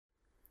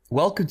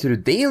Welcome to the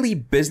Daily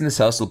Business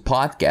Hustle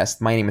podcast.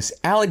 My name is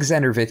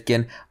Alexander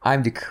Vitkin.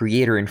 I'm the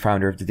creator and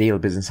founder of the Daily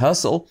Business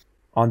Hustle.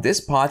 On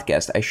this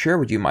podcast, I share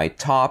with you my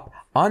top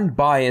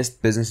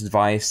unbiased business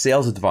advice,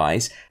 sales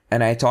advice,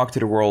 and I talk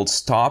to the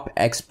world's top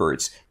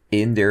experts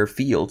in their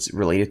fields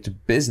related to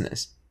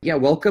business. Yeah,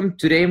 welcome.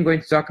 Today I'm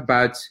going to talk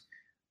about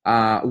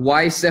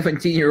why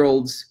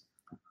 17-year-olds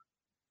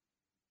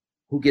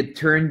who get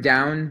turned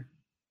down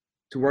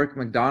to work at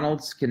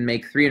McDonald's can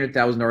make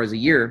 $300,000 a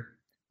year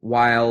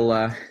while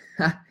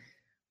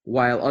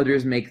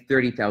others make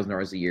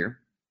 $30,000 a year.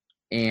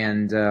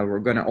 And we're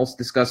going to also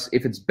discuss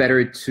if it's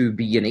better to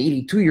be an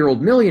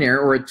 82-year-old millionaire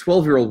or a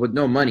 12-year-old with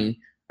no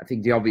money. I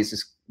think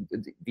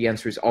the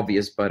answer is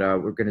obvious, but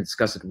we're going to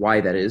discuss it,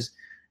 why that is.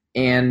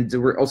 And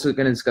we're also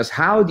going to discuss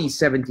how these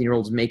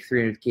 17-year-olds make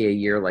 $300K a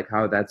year, like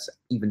how that's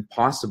even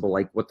possible,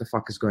 like what the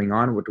fuck is going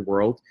on with the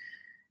world.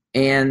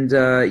 And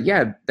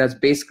that's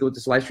basically what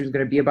this live stream is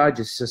going to be about.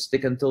 Just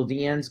stick until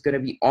the end. It's going to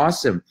be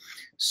awesome.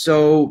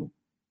 So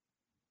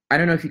I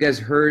don't know if you guys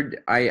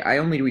heard, I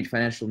only read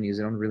financial news.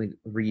 I don't really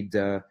read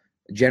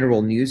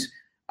general news.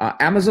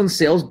 Amazon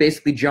sales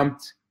basically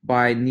jumped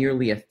by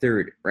nearly a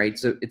third, right?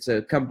 So it's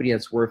a company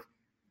that's worth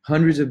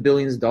hundreds of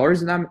billions of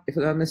dollars, if I'm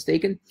not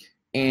mistaken.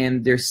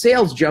 And their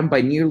sales jumped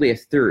by nearly a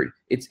third.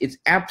 It's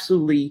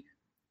absolutely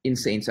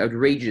insane. It's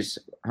outrageous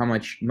how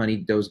much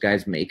money those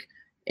guys make.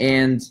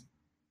 And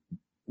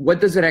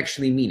what does it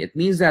actually mean? It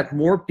means that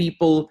more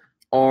people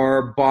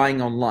are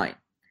buying online,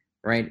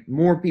 right?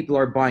 More people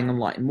are buying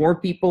online. More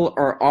people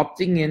are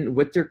opting in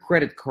with their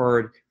credit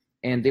card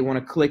and they want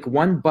to click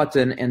one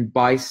button and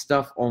buy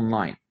stuff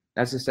online.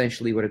 That's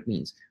essentially what it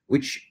means,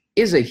 which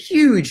is a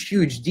huge,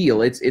 huge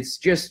deal. It's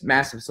just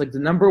massive. It's like the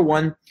number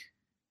one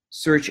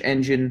search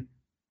engine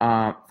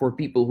for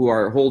people who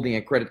are holding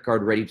a credit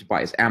card ready to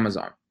buy is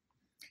Amazon.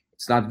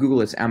 It's not Google,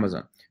 it's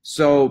Amazon.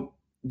 So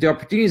the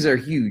opportunities are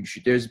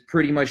huge. There's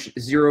pretty much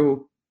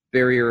zero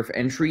barrier of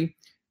entry.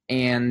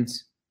 And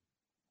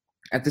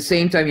at the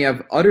same time, you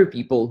have other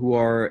people who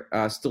are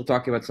still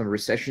talking about some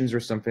recessions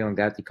or something like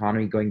that, the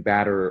economy going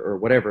bad or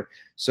whatever.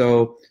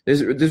 So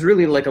there's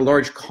really like a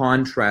large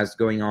contrast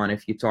going on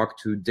if you talk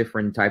to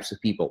different types of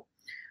people.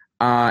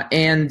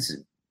 And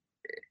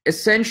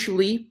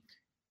essentially,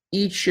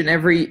 each and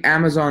every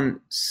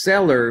Amazon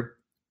seller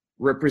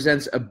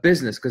represents a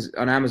business, because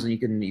on Amazon you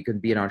can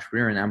be an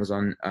entrepreneur, and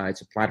Amazon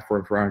it's a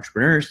platform for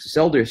entrepreneurs to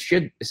sell their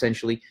shit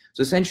essentially.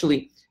 So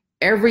essentially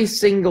every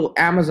single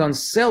Amazon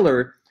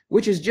seller,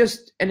 which is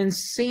just an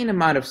insane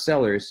amount of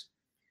sellers,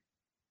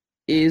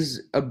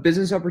 is a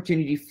business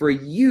opportunity for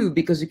you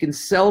because you can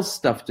sell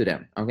stuff to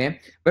them. Okay,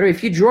 but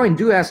if you join,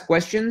 do ask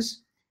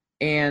questions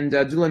and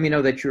do let me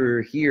know that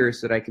you're here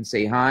so that I can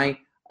say hi.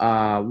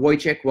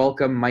 Wojciech,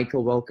 welcome.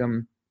 Michael,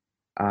 welcome.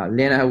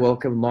 Lena,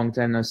 welcome. Long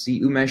time no see.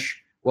 Umesh,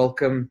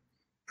 welcome.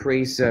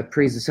 Praise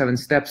the 7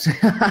 steps.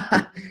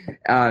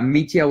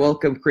 Mitya,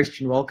 welcome.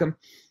 Christian, welcome.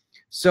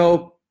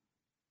 So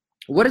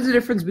what is the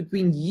difference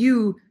between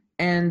you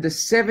and the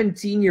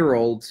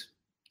 17-year-old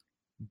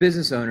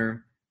business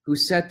owner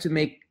who's set to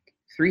make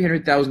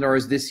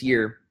 $300,000 this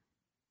year,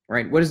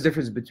 right? What is the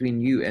difference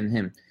between you and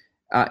him?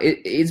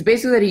 It's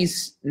basically that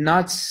he's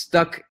not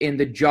stuck in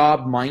the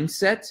job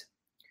mindset,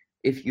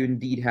 if you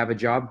indeed have a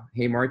job.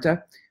 Hey,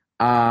 Marta.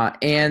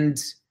 And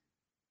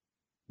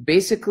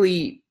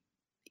basically,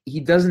 he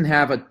doesn't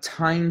have a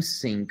time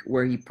sink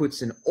where he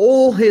puts in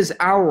all his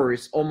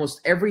hours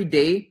almost every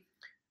day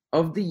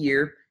of the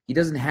year. He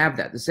doesn't have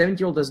that. The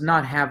 17-year-old does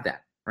not have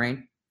that, right?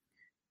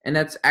 And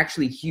that's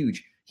actually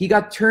huge. He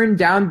got turned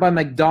down by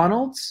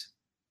McDonald's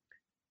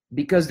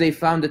because they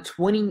found a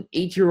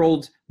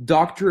 28-year-old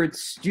doctorate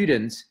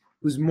student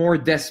who's more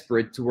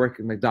desperate to work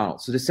at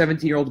McDonald's. So the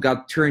 17-year-old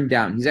got turned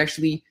down. He's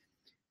actually,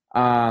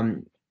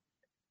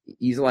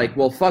 he's like,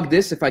 well, fuck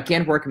this. If I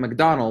can't work at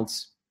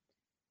McDonald's,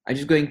 I'm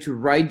just going to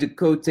ride the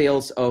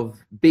coattails of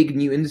big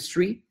new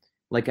industry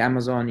like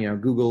Amazon,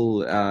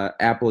 Google,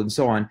 Apple, and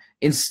so on,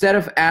 instead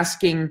of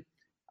asking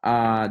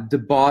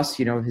the boss,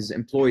 his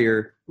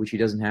employer, which he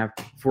doesn't have,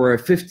 for a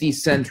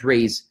 50-cent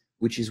raise,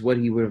 which is what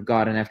he would have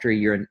gotten after a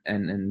year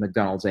in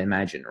McDonald's, I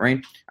imagine,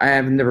 right? I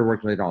have never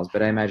worked at McDonald's,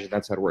 but I imagine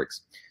that's how it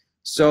works.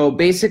 So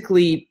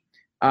basically,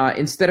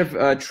 instead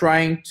of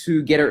trying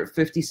to get a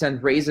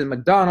 50-cent raise in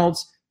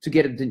McDonald's to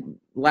get the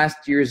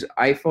last year's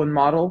iPhone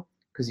model,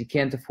 because he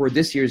can't afford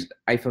this year's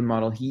iPhone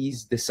model,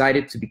 he's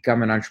decided to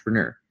become an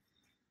entrepreneur.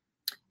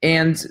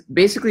 And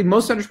basically,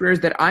 most entrepreneurs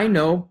that I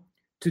know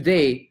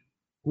today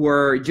who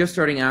are just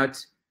starting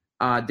out,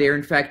 they're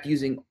in fact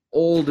using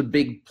all the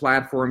big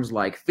platforms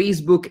like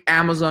Facebook,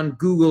 Amazon,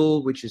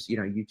 Google, which is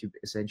YouTube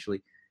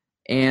essentially,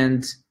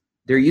 and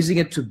they're using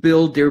it to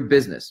build their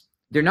business.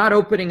 They're not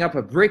opening up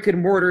a brick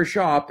and mortar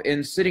shop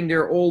and sitting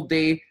there all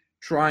day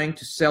trying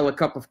to sell a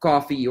cup of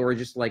coffee or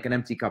just like an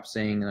empty cup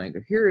saying like,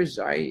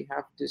 I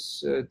have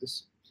this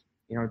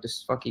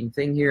fucking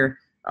thing here,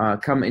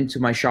 come into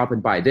my shop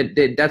and buy.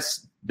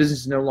 That's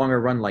business is no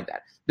longer run like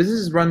that. Business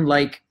is run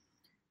like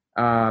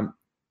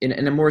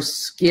in a more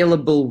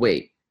scalable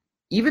way.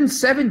 Even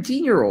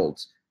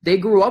 17-year-olds they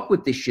grew up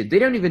with this shit. They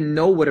don't even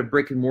know what a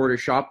brick and mortar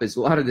shop is.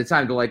 A lot of the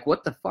time, they're like,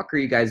 "What the fuck are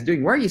you guys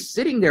doing? Why are you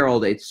sitting there all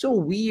day? It's so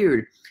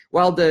weird."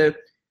 While the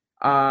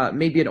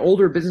maybe an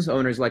older business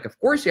owner is like, "Of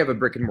course you have a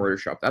brick and mortar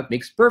shop. That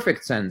makes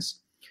perfect sense."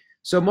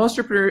 So most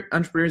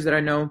entrepreneurs that I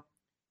know,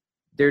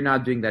 they're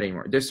not doing that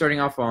anymore. They're starting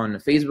off on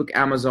Facebook,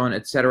 Amazon,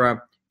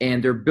 etc.,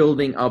 and they're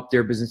building up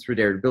their business through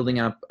there. They're building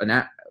up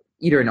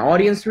either an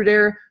audience through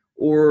there,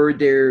 or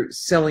they're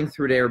selling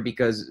through there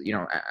because, you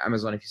know,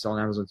 Amazon, if you sell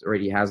on Amazon, it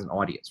already has an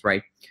audience,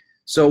 right?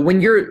 So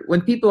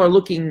when people are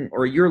looking,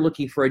 or you're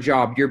looking for a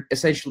job, you're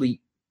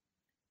essentially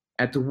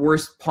at the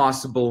worst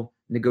possible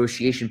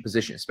negotiation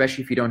position,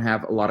 especially if you don't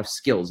have a lot of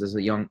skills. As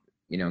a young,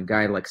 you know,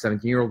 guy, like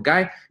 17-year-old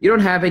guy, you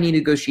don't have any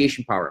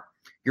negotiation power.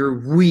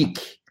 You're weak.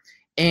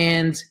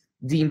 And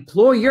the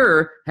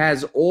employer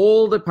has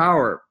all the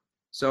power.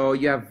 So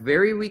you have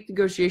very weak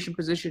negotiation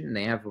position, and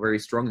they have a very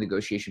strong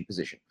negotiation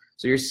position.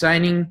 So you're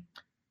signing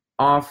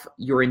off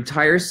your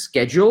entire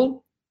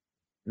schedule,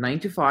 9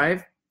 to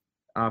 5,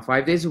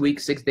 5 days a week,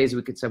 6 days a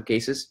week in some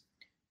cases.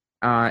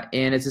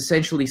 And it's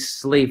essentially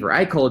slavery.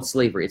 I call it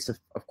slavery. It's,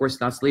 of course,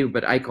 not slavery,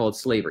 but I call it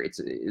slavery. It's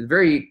a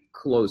very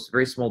close,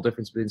 very small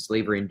difference between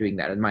slavery and doing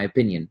that, in my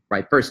opinion,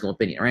 my personal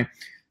opinion, right?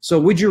 So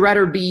would you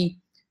rather be,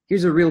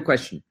 here's a real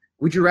question.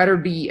 Would you rather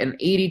be an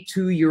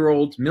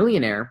 82-year-old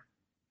millionaire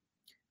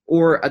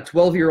or a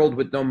 12-year-old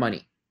with no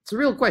money? It's a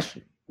real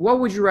question. What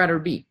would you rather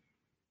be?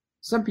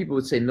 Some people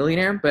would say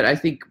millionaire, but I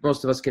think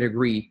most of us can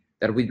agree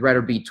that we'd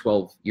rather be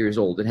 12 years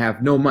old and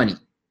have no money.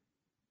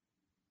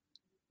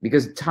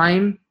 Because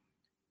time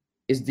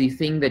is the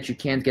thing that you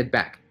can't get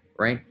back,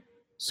 right?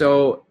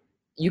 So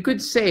you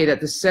could say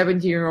that the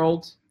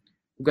 17-year-old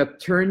who got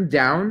turned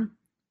down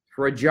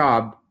for a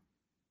job,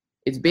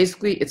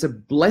 it's a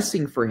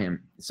blessing for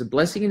him. It's a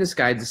blessing in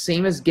disguise, the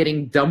same as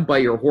getting dumped by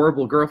your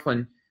horrible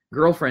girlfriend,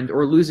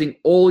 or losing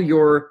all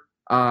your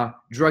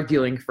drug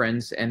dealing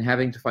friends and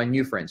having to find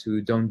new friends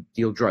who don't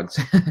deal drugs.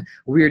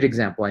 Weird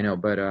example, I know,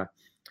 but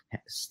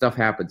stuff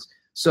happens.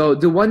 So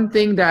the one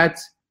thing that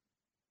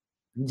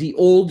the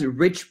old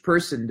rich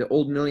person, the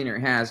old millionaire,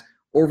 has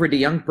over the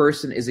young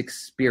person is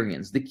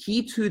experience. The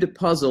key to the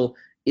puzzle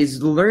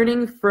is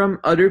learning from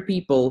other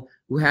people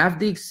who have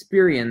the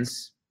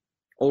experience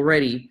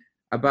already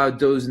about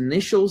those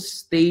initial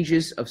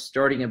stages of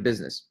starting a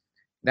business.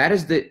 That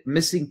is the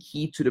missing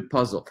key to the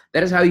puzzle.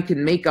 That is how you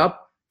can make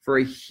up for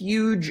a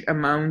huge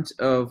amount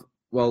of,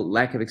 well,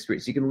 lack of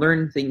experience. You can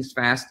learn things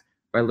fast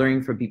by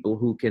learning from people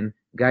who can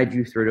guide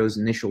you through those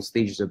initial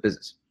stages of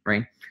business,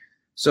 right?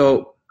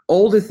 So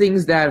all the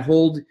things that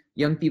hold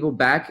young people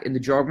back in the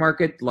job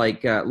market,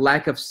 like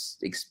lack of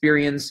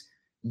experience,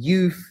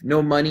 youth,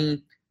 no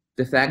money,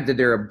 the fact that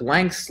they're a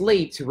blank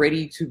slate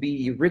ready to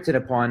be written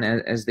upon,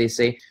 as they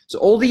say. So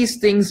all these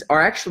things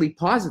are actually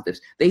positives.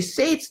 They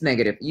say it's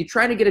negative. You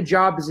try to get a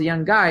job as a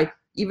young guy,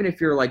 even if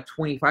you're like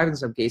 25 in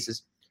some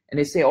cases, and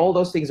they say all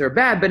those things are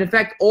bad, but in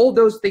fact, all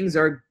those things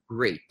are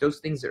great. Those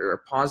things are a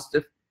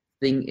positive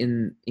thing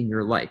in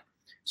your life.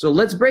 So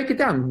let's break it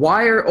down.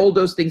 Why are all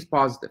those things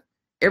positive?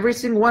 Every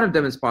single one of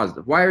them is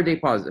positive. Why are they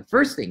positive?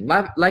 First thing,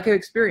 lack of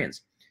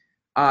experience.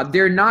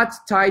 They're not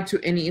tied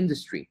to any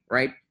industry,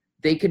 right?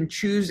 They can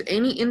choose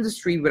any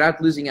industry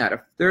without losing out.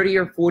 A 30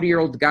 or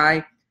 40-year-old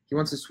guy, he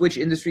wants to switch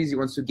industries, he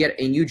wants to get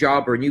a new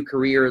job or a new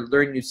career,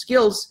 learn new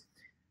skills.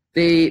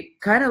 They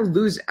kind of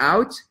lose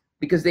out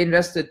because they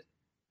invested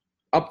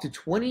up to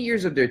 20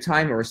 years of their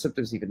time, or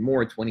sometimes even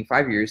more,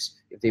 25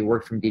 years if they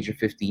work from the age of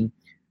 15.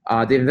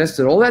 They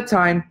invested all that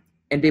time,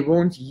 and they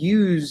won't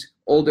use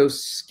all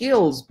those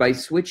skills by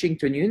switching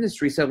to a new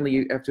industry. Suddenly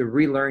you have to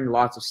relearn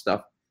lots of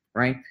stuff,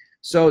 right?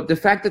 So the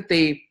fact that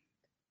they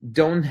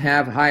don't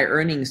have high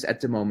earnings at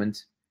the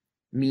moment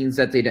means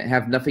that they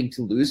have nothing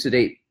to lose. So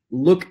they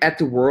look at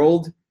the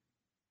world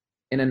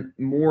in a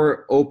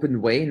more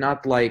open way,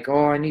 not like,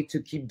 oh, I need to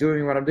keep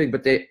doing what I'm doing,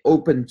 but they're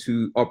open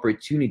to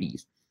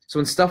opportunities. So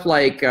when stuff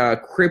like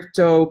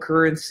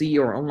cryptocurrency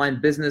or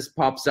online business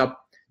pops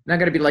up, they're not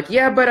going to be like,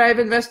 yeah, but I've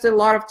invested a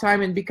lot of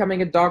time in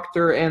becoming a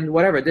doctor and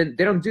whatever. They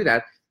don't do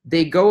that.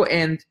 They go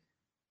and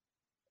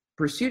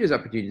pursue this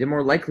opportunity. They're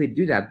more likely to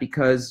do that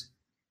because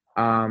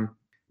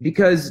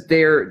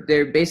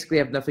they basically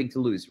have nothing to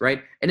lose,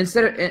 right? And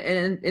instead of,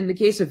 in the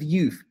case of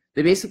youth,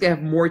 they basically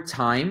have more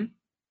time,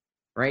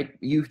 right?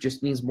 Youth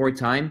just means more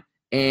time,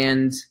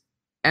 and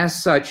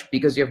as such,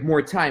 because you have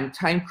more time,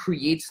 time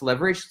creates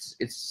leverage.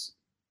 It's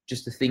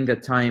just a thing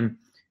that time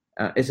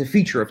is a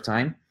feature of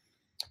time.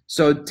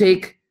 So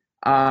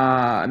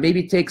maybe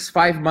it takes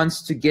 5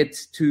 months to get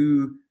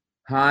to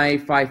high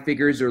 5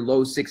 figures or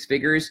low 6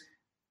 figures,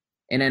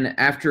 and then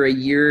after a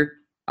year,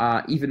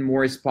 even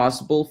more is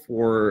possible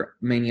for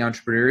many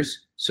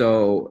entrepreneurs.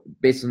 So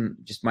based on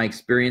just my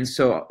experience,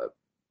 so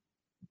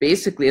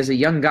basically as a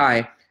young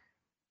guy,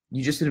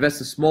 you just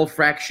invest a small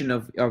fraction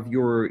of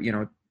your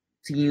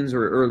teens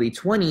or early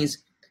 20s,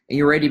 and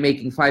you're already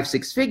making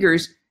 5-6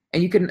 figures,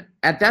 and you can,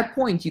 at that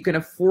point, you can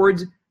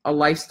afford a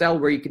lifestyle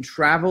where you can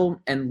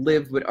travel and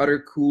live with other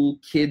cool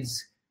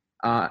kids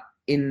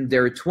in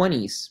their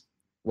 20s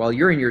while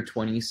you're in your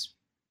 20s,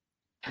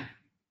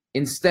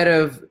 instead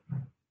of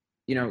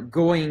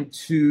going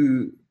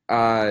to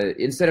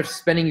instead of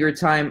spending your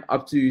time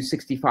up to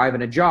 65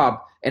 in a job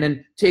and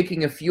then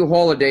taking a few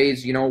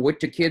holidays, with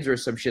the kids or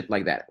some shit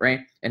like that,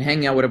 right? And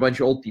hanging out with a bunch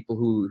of old people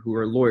who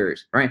are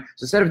lawyers, right?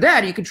 So instead of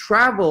that, you could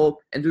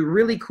travel and do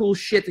really cool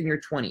shit in your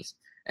 20s.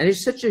 And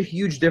there's such a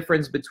huge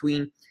difference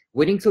between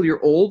waiting till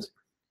you're old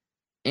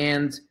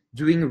and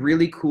doing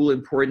really cool,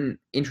 important,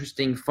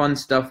 interesting, fun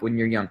stuff when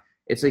you're young.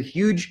 It's a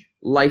huge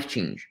life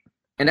change.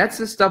 And that's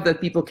the stuff that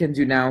people can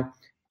do now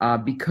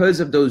because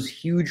of those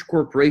huge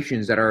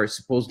corporations that are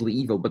supposedly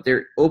evil. But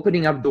they're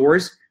opening up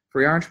doors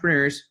for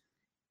entrepreneurs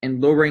and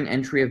lowering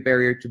entry of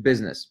barrier to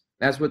business.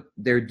 That's what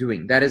they're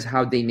doing. That is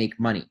how they make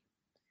money.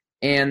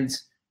 And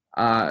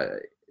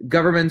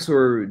governments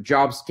or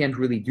jobs can't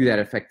really do that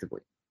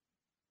effectively.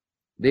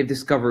 They've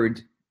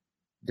discovered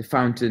the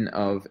fountain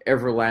of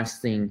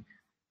everlasting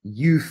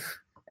youth,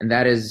 and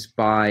that is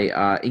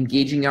by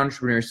engaging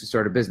entrepreneurs to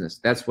start a business.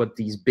 That's what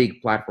these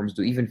big platforms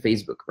do, even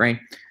Facebook, right?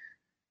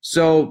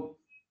 So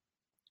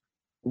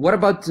what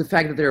about the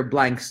fact that they're a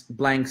blank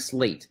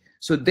slate?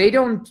 So they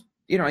don't,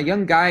 a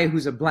young guy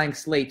who's a blank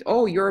slate,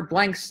 oh, you're a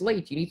blank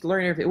slate, you need to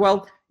learn everything.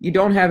 Well, you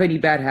don't have any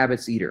bad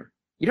habits either.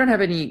 You don't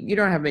have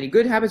any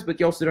good habits, but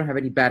you also don't have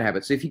any bad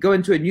habits. So if you go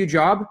into a new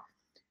job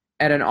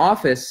at an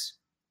office,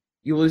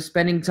 you will be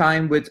spending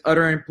time with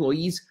other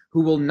employees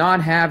who will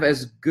not have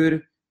as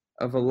good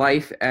of a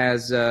life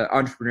as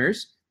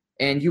entrepreneurs.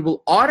 And you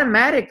will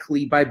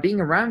automatically, by being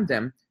around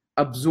them,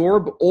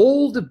 absorb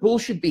all the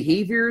bullshit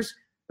behaviors,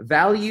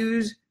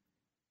 values,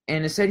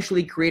 and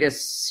essentially create a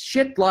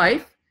shit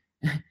life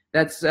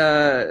that's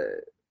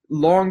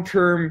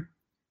long-term,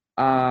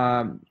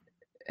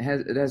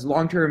 has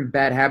long-term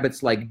bad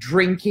habits like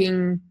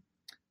drinking,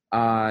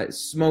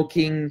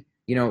 smoking,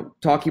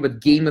 talking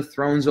about Game of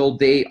Thrones all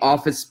day,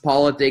 office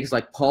politics,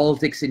 like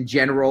politics in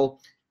general,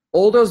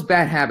 all those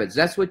bad habits.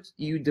 That's what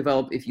you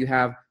develop if you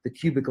have the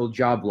cubicle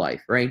job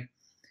life, right?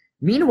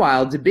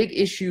 Meanwhile, the big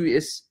issue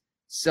is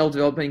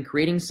self-development,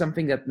 creating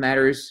something that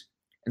matters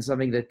and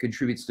something that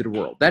contributes to the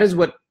world. That is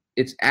what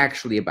it's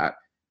actually about.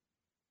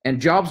 And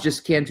jobs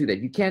just can't do that.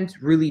 You can't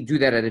really do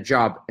that at a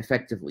job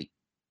effectively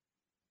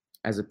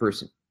as a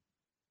person,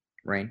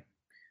 right?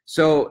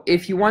 So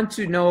if you want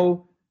to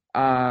know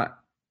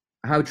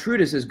how true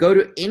this is, go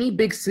to any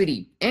big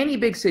city,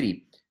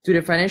 to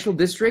the financial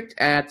district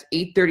at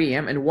 8:30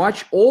 a.m. and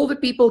watch all the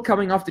people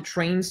coming off the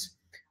trains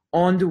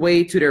on the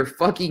way to their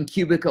fucking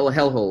cubicle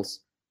hellholes.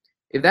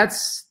 If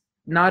that's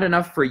not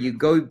enough for you,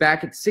 go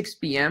back at 6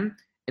 p.m.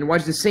 and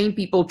watch the same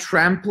people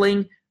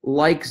trampling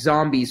like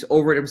zombies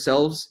over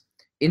themselves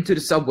into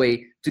the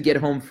subway to get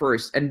home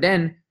first. And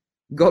then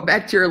go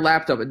back to your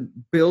laptop and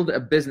build a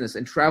business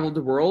and travel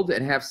the world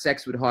and have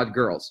sex with hot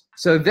girls.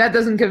 So if that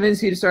doesn't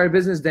convince you to start a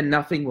business, then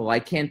nothing will. I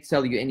can't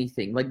tell you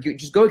anything. Like, you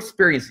just go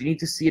experience it. You need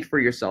to see it for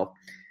yourself.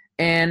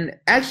 And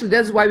actually,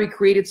 that's why we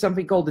created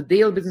something called the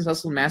Daily Business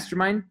Hustle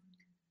Mastermind.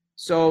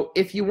 So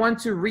if you want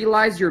to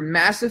realize your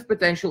massive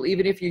potential,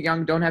 even if you're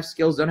young, don't have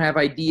skills, don't have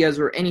ideas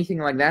or anything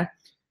like that,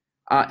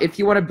 if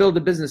you want to build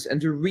a business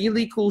and do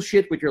really cool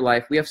shit with your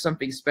life, we have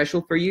something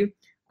special for you.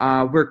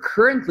 We're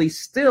currently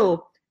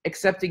still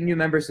accepting new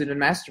members in the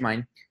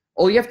mastermind.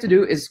 All you have to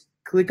do is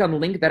click on the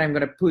link that I'm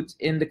going to put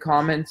in the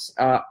comments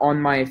on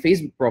my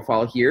Facebook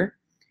profile here.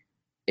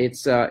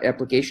 It's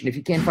application. If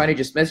you can't find it,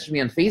 just message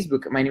me on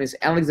Facebook. My name is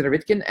Alexander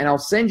Vitkin, and I'll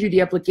send you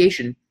the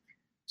application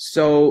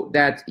so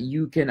that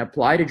you can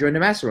apply to join the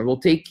mastermind. We'll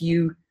take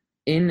you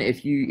in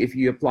if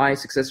you apply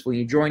successfully,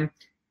 you join,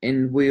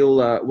 and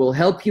we'll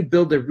help you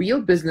build a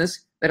real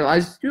business that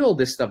allows you to do all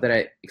this stuff that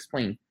I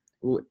explained.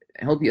 Will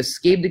help you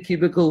escape the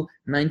cubicle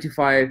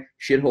 9-to-5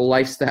 shithole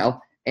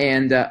lifestyle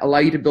and allow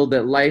you to build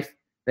a life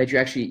that you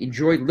actually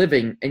enjoy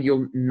living, and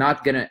you're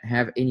not gonna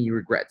have any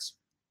regrets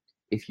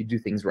if you do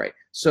things right.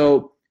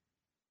 So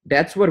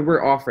that's what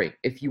we're offering.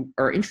 If you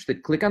are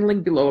interested, click on the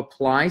link below,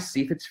 apply,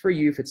 see if it's for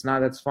you. If it's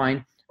not, that's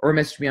fine. Or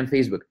message me on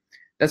Facebook.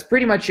 That's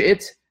pretty much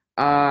it.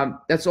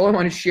 That's all I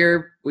want to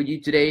share with you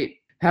today.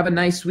 Have a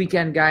nice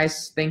weekend,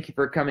 guys. Thank you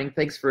for coming.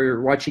 Thanks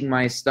for watching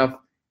my stuff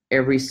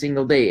every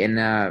single day. And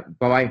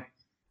bye-bye.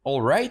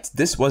 All right,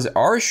 this was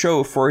our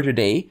show for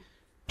today.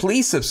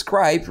 Please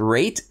subscribe,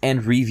 rate,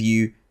 and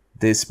review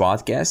this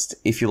podcast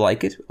if you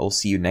like it. I'll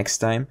see you next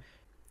time.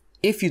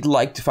 If you'd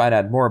like to find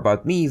out more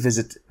about me,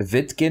 visit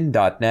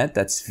vitkin.net.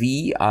 That's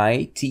VITKIN.net.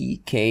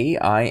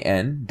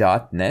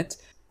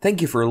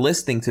 Thank you for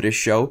listening to this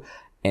show,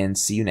 and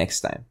see you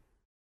next time.